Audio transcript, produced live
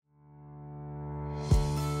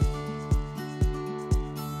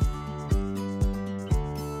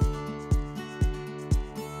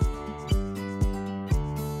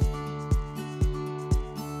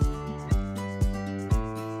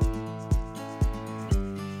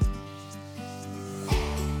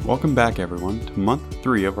Welcome back, everyone, to month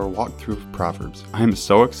 3 of our walkthrough of Proverbs. I am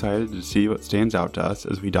so excited to see what stands out to us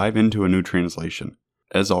as we dive into a new translation.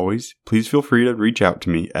 As always, please feel free to reach out to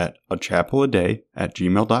me at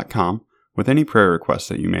achapeladay@gmail.com with any prayer requests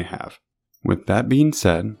that you may have. With that being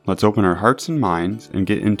said, let's open our hearts and minds and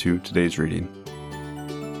get into today's reading.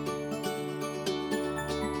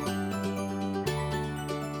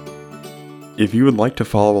 If you would like to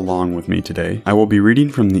follow along with me today, I will be reading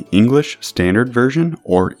from the English Standard Version,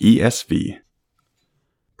 or ESV.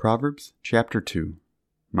 Proverbs chapter 2.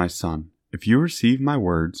 My son, if you receive my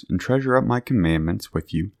words and treasure up my commandments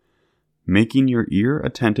with you, making your ear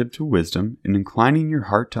attentive to wisdom and inclining your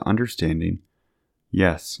heart to understanding,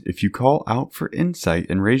 yes, if you call out for insight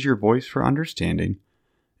and raise your voice for understanding,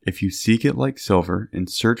 if you seek it like silver and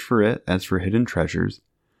search for it as for hidden treasures,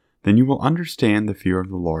 then you will understand the fear of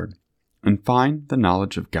the Lord and find the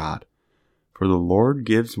knowledge of God. For the Lord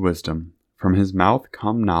gives wisdom. From his mouth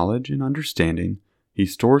come knowledge and understanding. He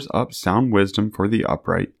stores up sound wisdom for the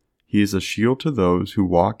upright. He is a shield to those who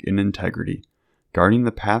walk in integrity, guarding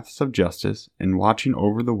the paths of justice and watching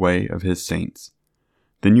over the way of his saints.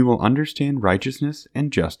 Then you will understand righteousness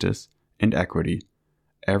and justice and equity,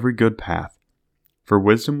 every good path. For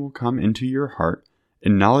wisdom will come into your heart,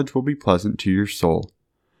 and knowledge will be pleasant to your soul.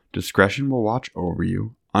 Discretion will watch over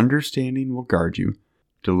you. Understanding will guard you,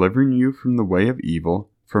 delivering you from the way of evil,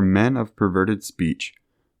 from men of perverted speech,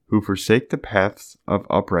 who forsake the paths of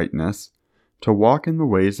uprightness, to walk in the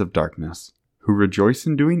ways of darkness, who rejoice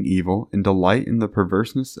in doing evil and delight in the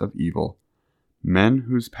perverseness of evil, men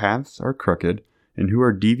whose paths are crooked and who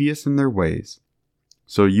are devious in their ways.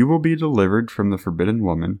 So you will be delivered from the forbidden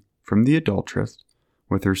woman, from the adulteress,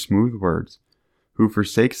 with her smooth words, who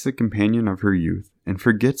forsakes the companion of her youth and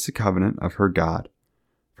forgets the covenant of her God.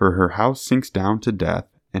 For her house sinks down to death,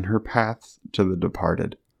 and her paths to the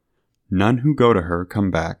departed. None who go to her come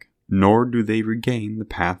back, nor do they regain the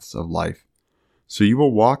paths of life. So you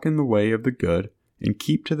will walk in the way of the good, and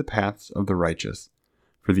keep to the paths of the righteous.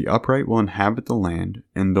 For the upright will inhabit the land,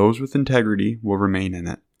 and those with integrity will remain in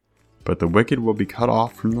it. But the wicked will be cut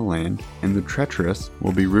off from the land, and the treacherous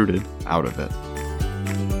will be rooted out of it.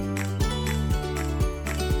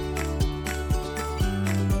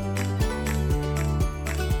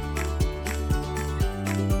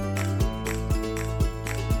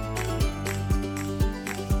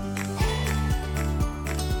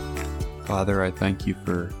 Father, I thank you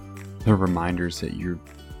for the reminders that you've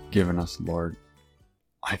given us, Lord.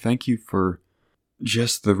 I thank you for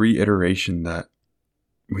just the reiteration that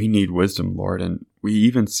we need wisdom, Lord, and we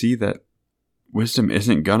even see that wisdom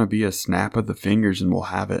isn't going to be a snap of the fingers and we'll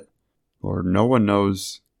have it. Lord, no one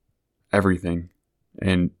knows everything,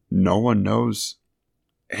 and no one knows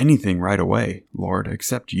anything right away, Lord,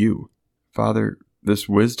 except you. Father, this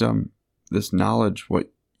wisdom, this knowledge,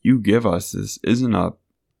 what you give us isn't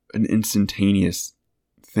an instantaneous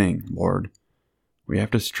thing, Lord. We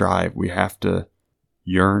have to strive, we have to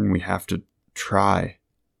yearn, we have to try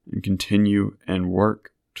and continue and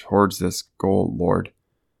work towards this goal, Lord.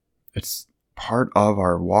 It's part of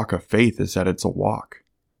our walk of faith is that it's a walk.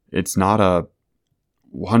 It's not a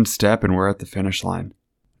one step and we're at the finish line.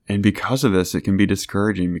 And because of this, it can be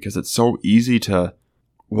discouraging because it's so easy to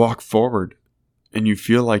walk forward and you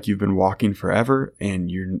feel like you've been walking forever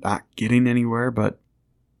and you're not getting anywhere, but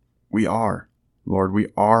we are, Lord, we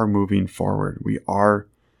are moving forward. We are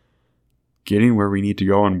getting where we need to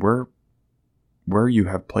go and where you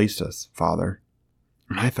have placed us, Father.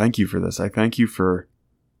 And I thank you for this. I thank you for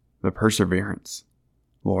the perseverance.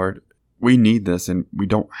 Lord, we need this and we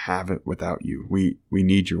don't have it without you. We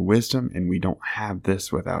need your wisdom and we don't have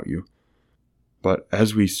this without you. But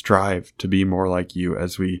as we strive to be more like you,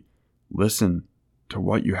 as we listen to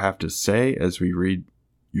what you have to say, as we read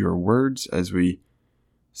your words, as we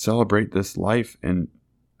celebrate this life, and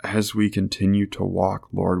as we continue to walk,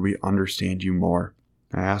 Lord, we understand you more.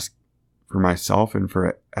 I ask for myself and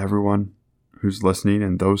for everyone who's listening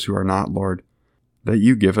and those who are not, Lord, that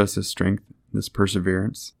you give us this strength, this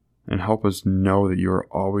perseverance, and help us know that you are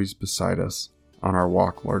always beside us on our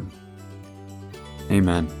walk, Lord.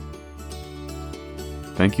 Amen.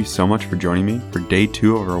 Thank you so much for joining me for day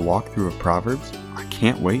 2 of our walkthrough of Proverbs. I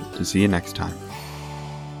can't wait to see you next time.